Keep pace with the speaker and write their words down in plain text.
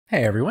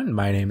Hey everyone,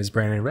 my name is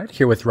Brandon Red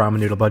here with Ramen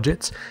Noodle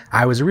Budgets.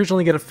 I was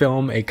originally going to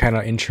film a kind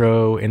of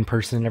intro in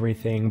person and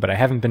everything, but I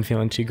haven't been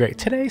feeling too great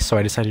today, so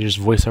I decided to just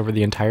voice over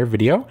the entire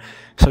video.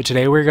 So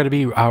today we're going to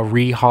be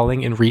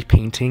rehauling and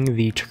repainting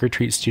the Trick or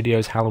Treat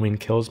Studios Halloween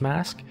Kills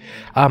mask.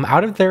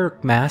 Out of their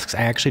masks,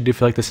 I actually do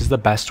feel like this is the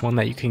best one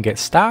that you can get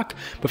stock,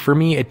 but for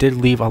me it did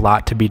leave a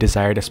lot to be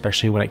desired,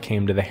 especially when it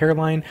came to the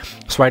hairline,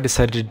 so I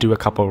decided to do a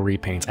couple of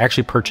repaints. I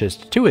actually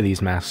purchased 2 of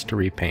these masks to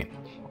repaint.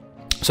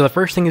 So the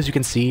first thing is, you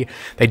can see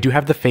they do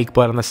have the fake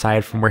blood on the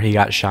side from where he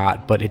got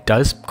shot, but it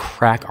does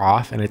crack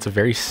off and it's a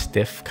very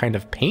stiff kind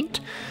of paint.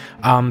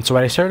 So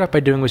what I started off by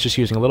doing was just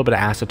using a little bit of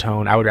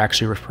acetone. I would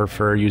actually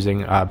prefer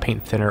using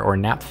paint thinner or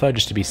naphtha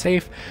just to be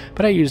safe,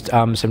 but I used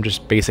some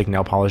just basic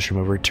nail polish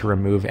remover to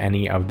remove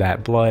any of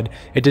that blood.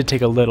 It did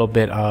take a little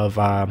bit of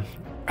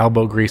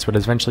elbow grease, but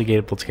eventually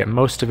able to get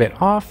most of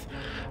it off.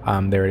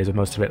 There it is,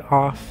 most of it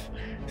off.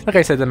 Like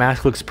I said, the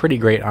mask looks pretty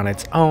great on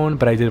its own,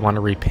 but I did want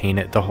to repaint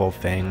it, the whole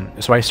thing.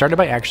 So I started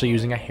by actually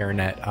using a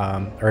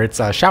hairnet, or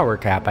it's a shower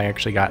cap. I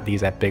actually got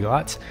these at Big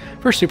Lots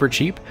for super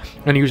cheap.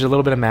 I'm going to use a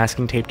little bit of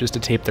masking tape just to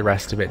tape the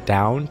rest of it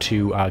down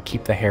to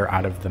keep the hair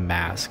out of the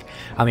mask.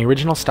 On the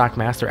original stock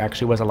mask, there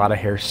actually was a lot of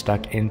hair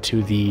stuck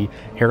into the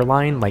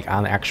hairline, like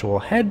on the actual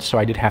head, so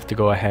I did have to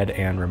go ahead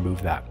and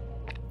remove that.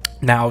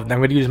 Now, I'm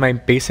going to use my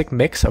basic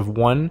mix of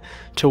 1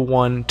 to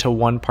 1 to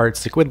 1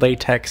 parts liquid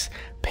latex,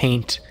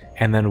 paint,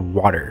 and then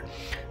water.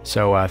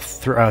 So a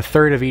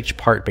third of each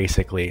part,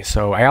 basically.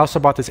 So I also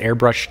bought this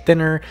airbrush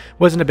thinner.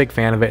 Wasn't a big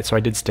fan of it, so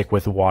I did stick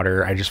with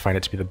water. I just find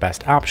it to be the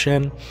best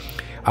option.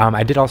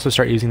 I did also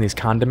start using these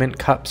condiment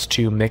cups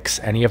to mix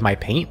any of my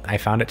paint. I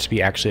found it to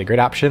be actually a great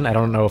option. I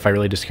don't know if I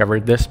really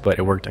discovered this, but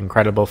it worked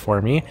incredible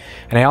for me.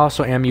 And I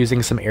also am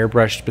using some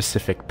airbrush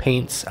specific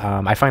paints.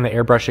 I find that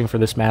airbrushing for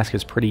this mask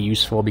is pretty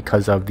useful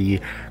because of the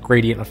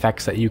gradient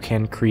effects that you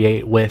can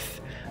create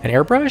with an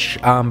airbrush,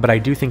 but I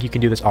do think you can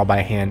do this all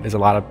by hand, as a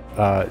lot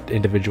of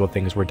individual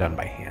things were done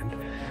by hand.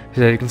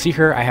 So as you can see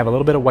here, I have a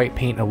little bit of white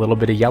paint, a little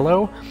bit of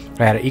yellow.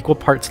 I had equal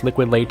parts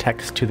liquid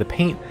latex to the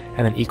paint,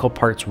 and then equal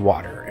parts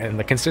water. And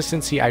the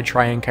consistency I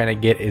try and kind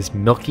of get is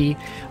milky.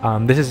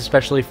 This is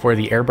especially for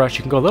the airbrush.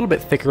 You can go a little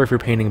bit thicker if you're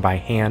painting by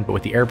hand, but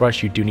with the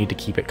airbrush, you do need to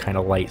keep it kind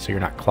of light so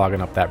you're not clogging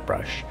up that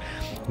brush.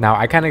 Now,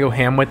 I kind of go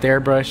ham with the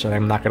airbrush, and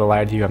I'm not going to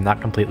lie to you, I'm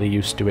not completely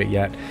used to it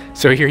yet.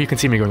 So here you can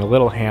see me going a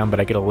little ham, but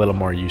I get a little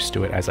more used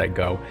to it as I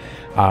go.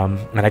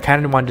 And I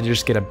kind of wanted to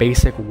just get a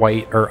basic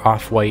white or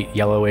off-white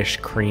yellowish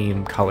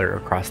cream color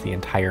across the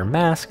entire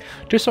mask,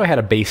 just so I had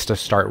a base to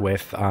start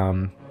with.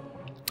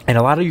 And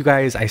a lot of you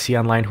guys I see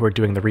online who are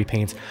doing the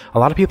repaints, a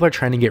lot of people are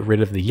trying to get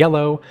rid of the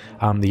yellow.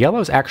 The yellow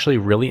is actually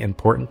really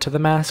important to the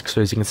mask.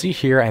 So as you can see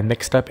here, I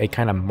mixed up a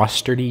kind of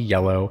mustardy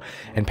yellow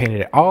and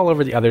painted it all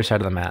over the other side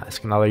of the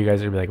mask. And a lot of you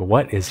guys are like,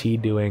 what is he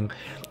doing?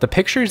 The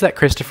pictures that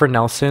Christopher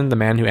Nelson, the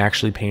man who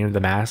actually painted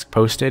the mask,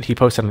 posted, he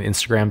posted on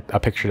Instagram a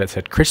picture that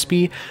said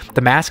crispy.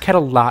 The mask had a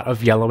lot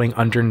of yellowing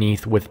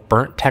underneath with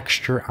burnt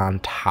texture on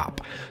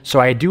top.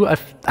 So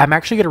I'm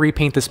actually going to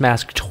repaint this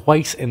mask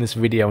twice in this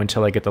video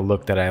until I get the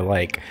look that I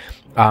like.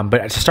 But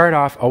to start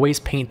off, always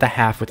paint the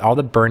half with all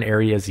the burn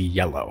areas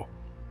yellow.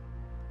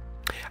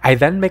 I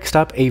then mixed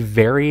up a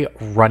very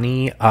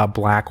runny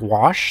black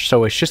wash,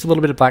 so it's just a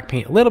little bit of black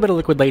paint, a little bit of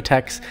liquid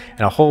latex,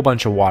 and a whole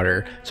bunch of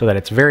water, so that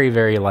it's very,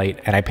 very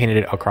light, and I painted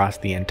it across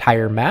the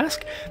entire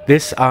mask.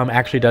 This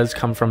actually does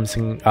come from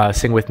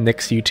Sing with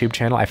Nick's YouTube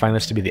channel. I find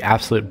this to be the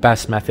absolute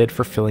best method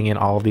for filling in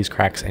all of these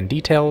cracks and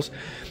details.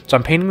 So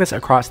I'm painting this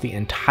across the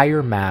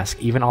entire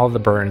mask, even all of the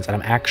burns, and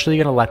I'm actually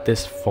going to let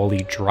this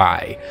fully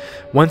dry.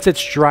 Once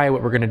it's dry,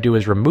 what we're going to do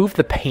is remove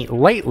the paint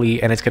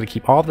lightly, and it's going to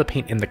keep all of the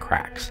paint in the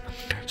cracks.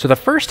 So the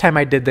first time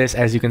I did this,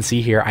 as you can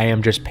see here, I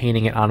am just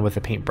painting it on with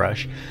a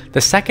paintbrush.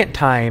 The second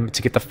time,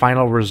 to get the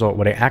final result,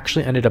 what I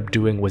actually ended up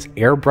doing was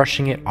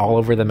airbrushing it all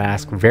over the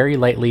mask very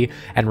lightly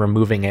and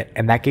removing it,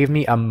 and that gave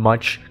me a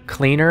much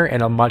cleaner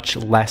and a much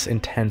less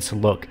intense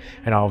look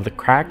in all of the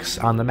cracks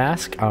on the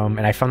mask, and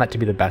I found that to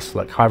be the best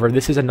look. However,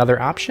 this is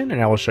another option,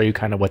 and I will show you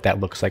kind of what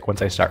that looks like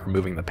once I start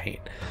removing the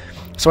paint.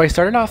 So I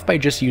started off by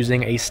just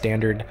using a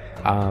standard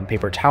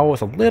paper towel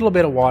with a little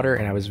bit of water,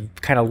 and I was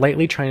kind of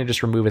lightly trying to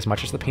just remove as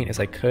much of the paint as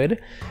I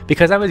could.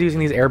 Because I was using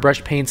these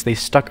airbrush paints, they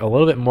stuck a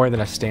little bit more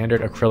than a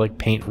standard acrylic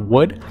paint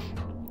would.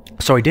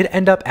 So I did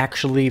end up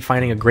actually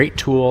finding a great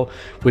tool,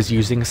 was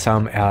using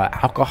some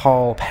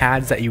alcohol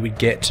pads that you would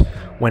get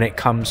when it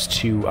comes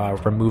to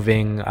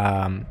removing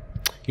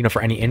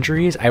for any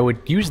injuries. I would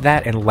use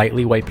that and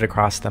lightly wipe it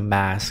across the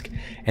mask,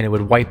 and it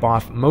would wipe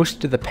off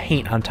most of the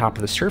paint on top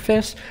of the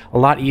surface a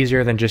lot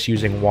easier than just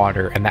using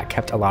water, and that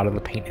kept a lot of the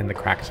paint in the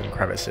cracks and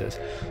crevices.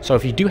 So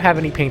if you do have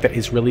any paint that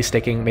is really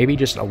sticking, maybe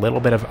just a little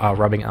bit of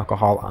rubbing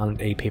alcohol on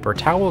a paper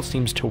towel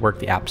seems to work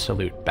the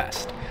absolute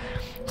best.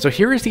 So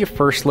here is the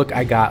first look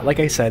I got.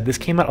 Like I said, this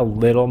came out a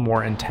little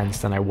more intense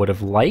than I would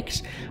have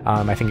liked.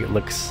 I think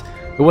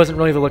it wasn't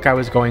really the look I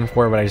was going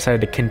for, but I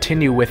decided to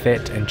continue with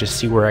it and just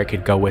see where I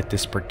could go with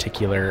this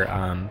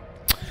particular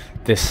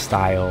this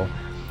style.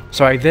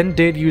 So I then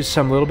did use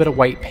some little bit of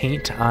white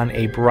paint on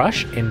a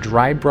brush and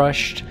dry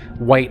brushed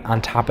white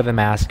on top of the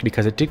mask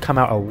because it did come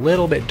out a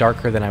little bit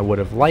darker than I would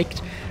have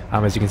liked.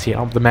 As you can see,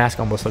 the mask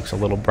almost looks a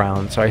little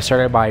brown. So I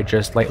started by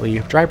just lightly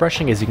dry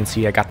brushing. As you can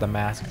see, I got the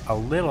mask a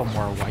little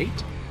more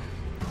white.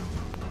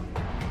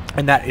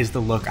 And that is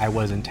the look I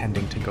was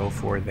intending to go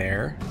for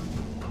there.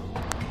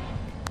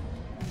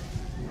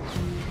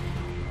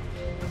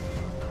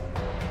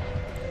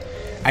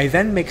 I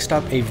then mixed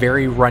up a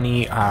very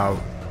runny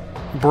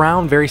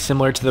brown, very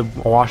similar to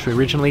the wash we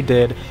originally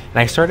did, and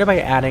I started by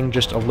adding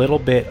just a little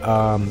bit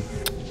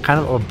kind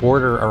of a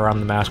border around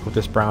the mask with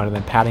this brown, and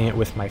then patting it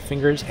with my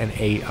fingers and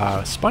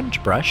a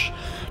sponge brush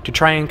to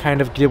try and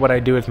kind of do what I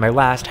do with my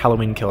last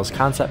Halloween Kills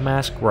concept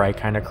mask, where I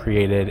kind of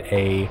created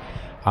a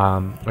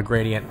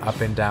gradient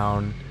up and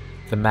down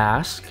the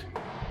mask.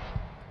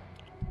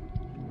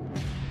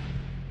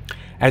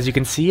 As you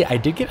can see, I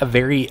did get a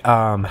very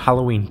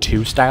Halloween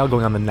 2 style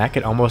going on the neck.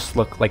 It almost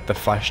looked like the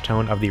flesh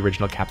tone of the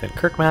original Captain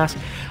Kirk mask.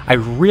 I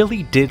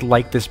really did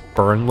like this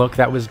burn look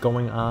that was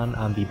going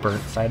on the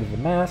burnt side of the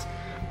mask.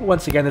 But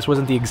once again, this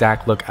wasn't the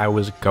exact look I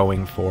was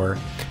going for.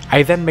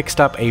 I then mixed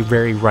up a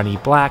very runny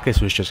black. This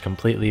was just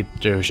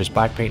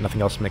black paint,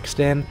 nothing else mixed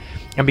in,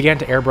 and began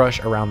to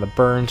airbrush around the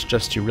burns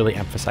just to really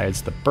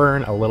emphasize the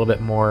burn a little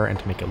bit more and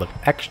to make it look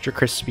extra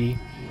crispy.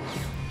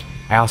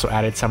 I also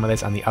added some of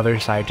this on the other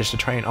side just to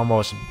try and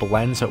almost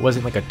blend, so it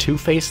wasn't like a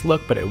two-faced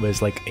look, but it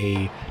was like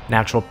a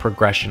natural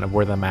progression of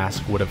where the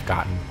mask would have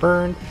gotten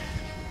burned.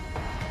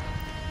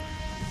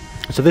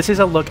 So this is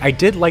a look, I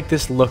did like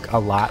this look a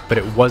lot, but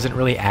it wasn't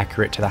really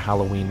accurate to the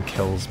Halloween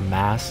Kills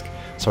mask,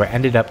 so I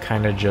ended up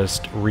kind of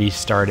just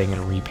restarting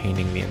and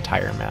repainting the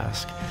entire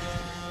mask.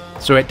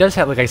 So it does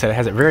have, like I said, it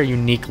has a very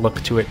unique look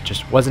to it,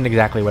 just wasn't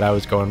exactly what I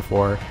was going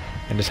for,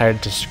 and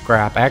decided to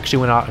scrap. I actually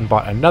went out and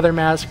bought another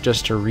mask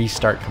just to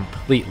restart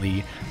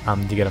completely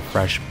to get a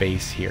fresh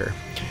base here.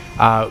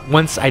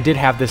 Once I did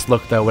have this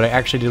look though, what I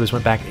actually did was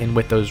went back in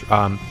with those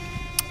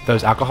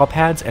alcohol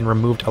pads and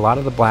removed a lot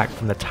of the black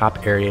from the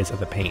top areas of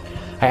the paint.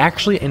 I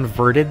actually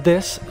inverted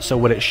this, so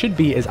what it should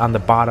be is on the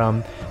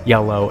bottom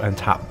yellow and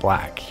top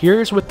black.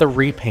 Here's with the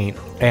repaint,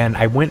 and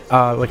I went,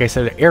 like I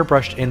said,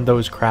 airbrushed in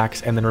those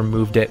cracks and then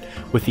removed it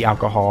with the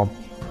alcohol.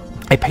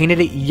 I painted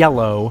it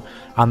yellow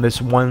on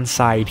this one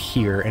side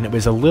here, and it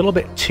was a little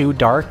bit too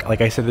dark. Like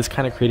I said, this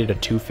kind of created a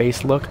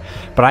two-faced look,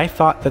 but I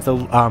thought that the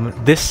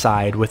this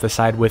side with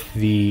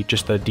the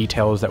just the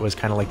details that was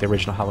kind of like the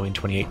original Halloween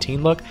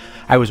 2018 look,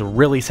 I was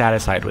really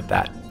satisfied with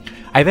that.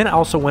 I then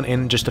also went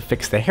in just to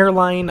fix the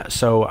hairline.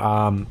 So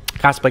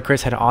Cosplay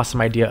Chris had an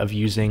awesome idea of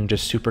using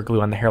just super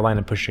glue on the hairline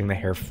and pushing the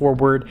hair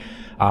forward.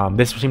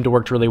 This seemed to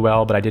work really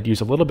well, but I did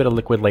use a little bit of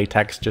liquid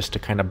latex just to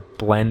kind of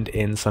blend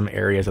in some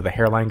areas of the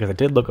hairline because it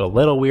did look a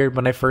little weird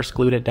when I first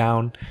glued it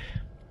down.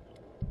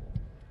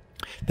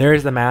 There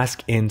is the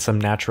mask in some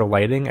natural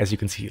lighting. As you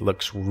can see, it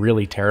looks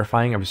really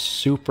terrifying. I was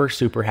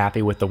super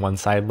happy with the one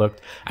side look.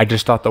 I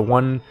just thought the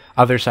one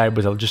other side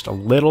was just a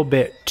little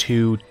bit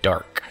too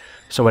dark.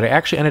 So what I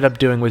actually ended up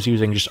doing was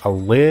using just a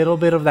little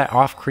bit of that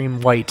off cream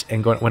white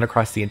and went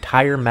across the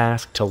entire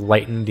mask to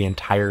lighten the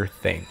entire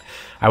thing.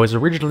 I was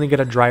originally going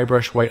to dry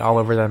brush white all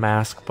over the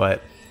mask,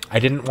 but I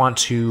didn't want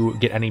to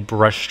get any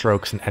brush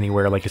strokes in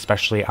anywhere, like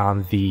especially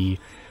on the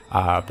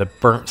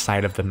burnt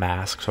side of the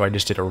mask. So I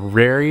just did a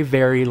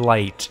very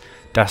light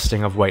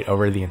dusting of white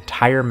over the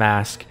entire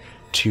mask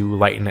to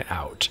lighten it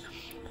out.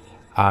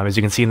 As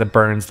you can see in the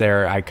burns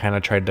there, I kind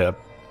of tried to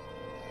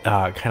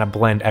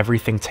blend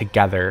everything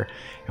together.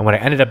 And what I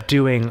ended up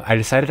doing, I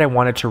decided I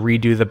wanted to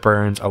redo the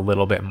burns a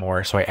little bit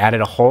more. So I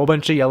added a whole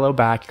bunch of yellow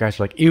back. You guys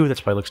are like, ew,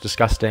 that's why it looks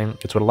disgusting.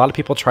 It's what a lot of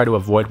people try to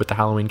avoid with the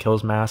Halloween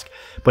Kills mask,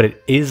 but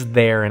it is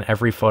there in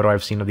every photo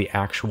I've seen of the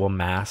actual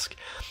mask.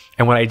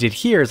 And what I did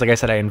here is, like I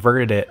said, I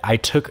inverted it. I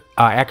took,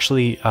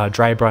 actually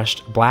dry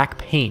brushed black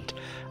paint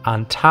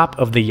on top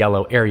of the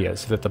yellow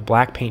areas so that the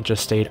black paint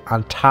just stayed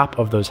on top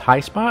of those high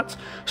spots.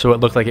 So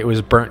it looked like it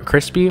was burnt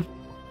crispy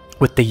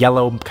with the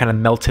yellow kind of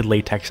melted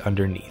latex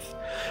underneath.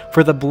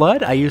 For the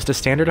blood, I used a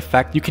standard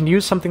effect. You can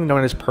use something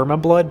known as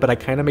perma blood, but I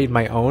kind of made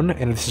my own,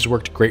 and this has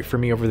worked great for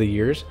me over the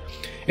years.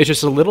 It's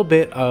just a little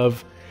bit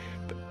of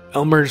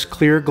Elmer's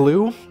clear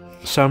glue,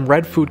 some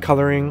red food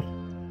coloring.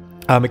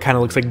 It kind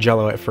of looks like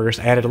Jello at first.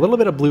 I added a little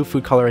bit of blue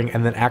food coloring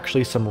and then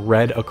actually some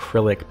red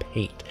acrylic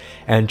paint,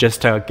 and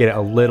just to get it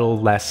a little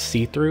less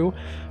see-through,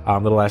 a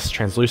little less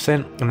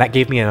translucent, and that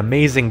gave me an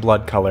amazing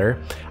blood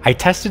color. I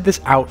tested this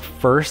out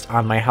first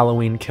on my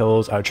Halloween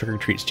Kills Trick or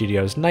Treat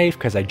Studios knife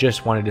because I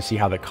just wanted to see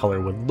how the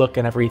color would look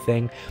and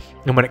everything.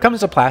 And when it comes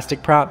to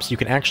plastic props, you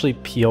can actually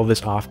peel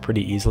this off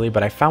pretty easily,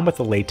 but I found with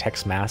the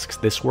latex masks,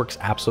 this works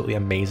absolutely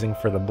amazing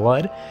for the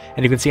blood.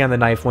 And you can see on the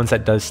knife, once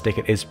that does stick,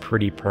 it is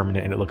pretty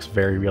permanent and it looks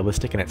very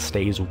realistic and it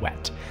stays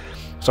wet.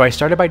 So I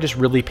started by just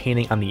really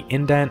painting on the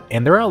indent,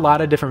 and there are a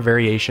lot of different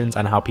variations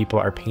on how people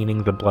are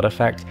painting the blood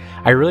effect.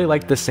 I really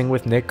like this thing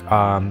with Nick.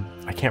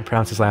 I can't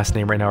pronounce his last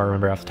name right now, I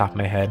remember off the top of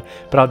my head,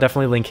 but I'll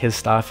definitely link his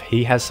stuff.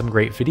 He has some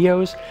great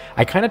videos.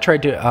 I kind of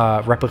tried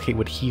to replicate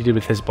what he did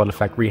with his blood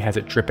effect, where he has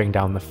it dripping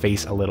down the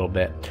face a little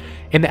bit.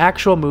 In the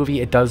actual movie,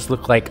 it does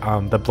look like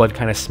the blood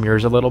kind of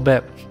smears a little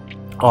bit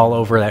all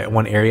over that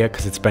one area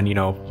because it's been, you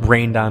know,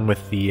 rained on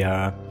with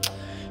the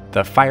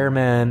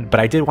firemen,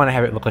 but I did want to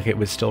have it look like it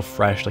was still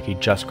fresh, like he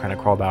just kind of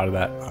crawled out of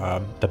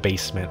that the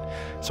basement.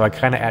 So I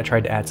kind of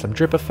tried to add some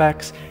drip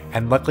effects,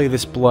 and luckily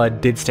this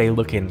blood did stay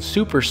looking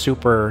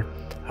super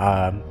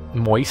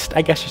moist,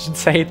 I guess you should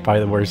say. It's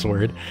probably the worst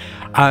word.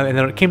 And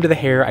then when it came to the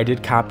hair, I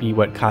did copy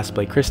what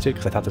Cosplay Chris did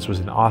because I thought this was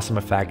an awesome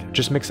effect.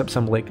 Just mix up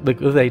some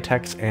liquid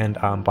latex and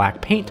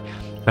black paint,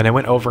 and I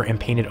went over and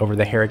painted over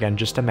the hair again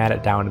just to matte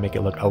it down and make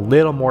it look a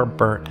little more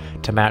burnt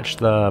to match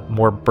the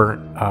more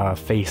burnt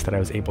face that I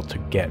was able to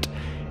get.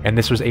 And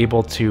this was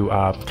able to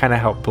kind of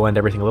help blend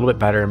everything a little bit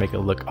better and make it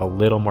look a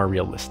little more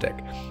realistic.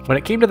 When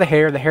it came to the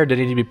hair did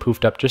need to be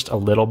poofed up just a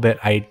little bit.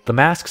 The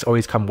masks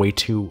always come way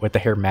too, with the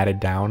hair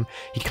matted down.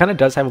 He kind of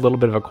does have a little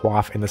bit of a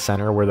coif in the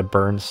center where the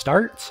burn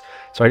starts.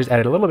 So I just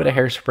added a little bit of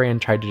hairspray and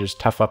tried to just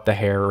tough up the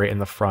hair right in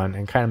the front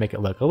and kind of make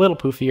it look a little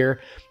poofier.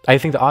 I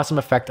think the awesome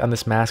effect on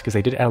this mask is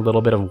they did add a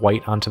little bit of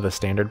white onto the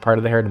standard part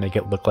of the hair to make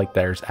it look like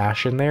there's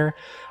ash in there.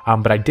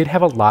 But I did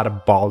have a lot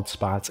of bald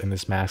spots in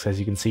this mask, as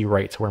you can see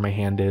right to where my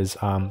hand is.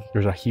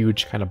 There's a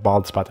huge kind of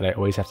bald spot that I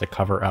always have to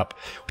cover up,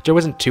 which I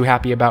wasn't too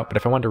happy about, but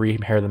if I wanted to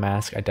rehair the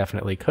mask, I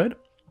definitely could.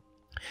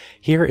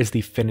 Here is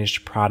the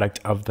finished product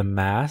of the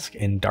mask.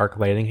 In dark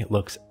lighting, it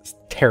looks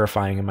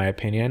terrifying in my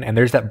opinion, and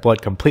there's that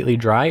blood completely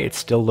dry. It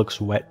still looks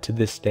wet to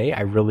this day.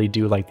 I really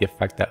do like the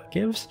effect that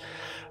gives.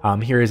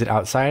 Here is it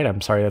outside.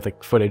 I'm sorry that the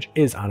footage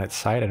is on its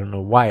side. I don't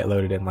know why it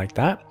loaded in like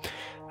that.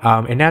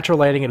 In natural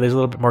lighting, it is a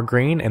little bit more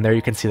green, and there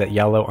you can see that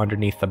yellow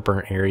underneath the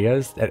burnt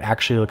areas. It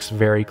actually looks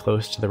very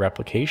close to the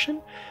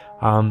replication.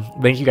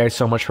 Thank you guys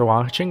so much for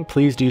watching.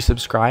 Please do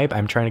subscribe.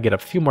 I'm trying to get a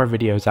few more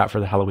videos out for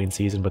the Halloween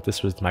season, but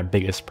this was my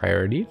biggest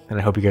priority, and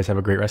I hope you guys have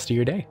a great rest of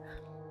your day.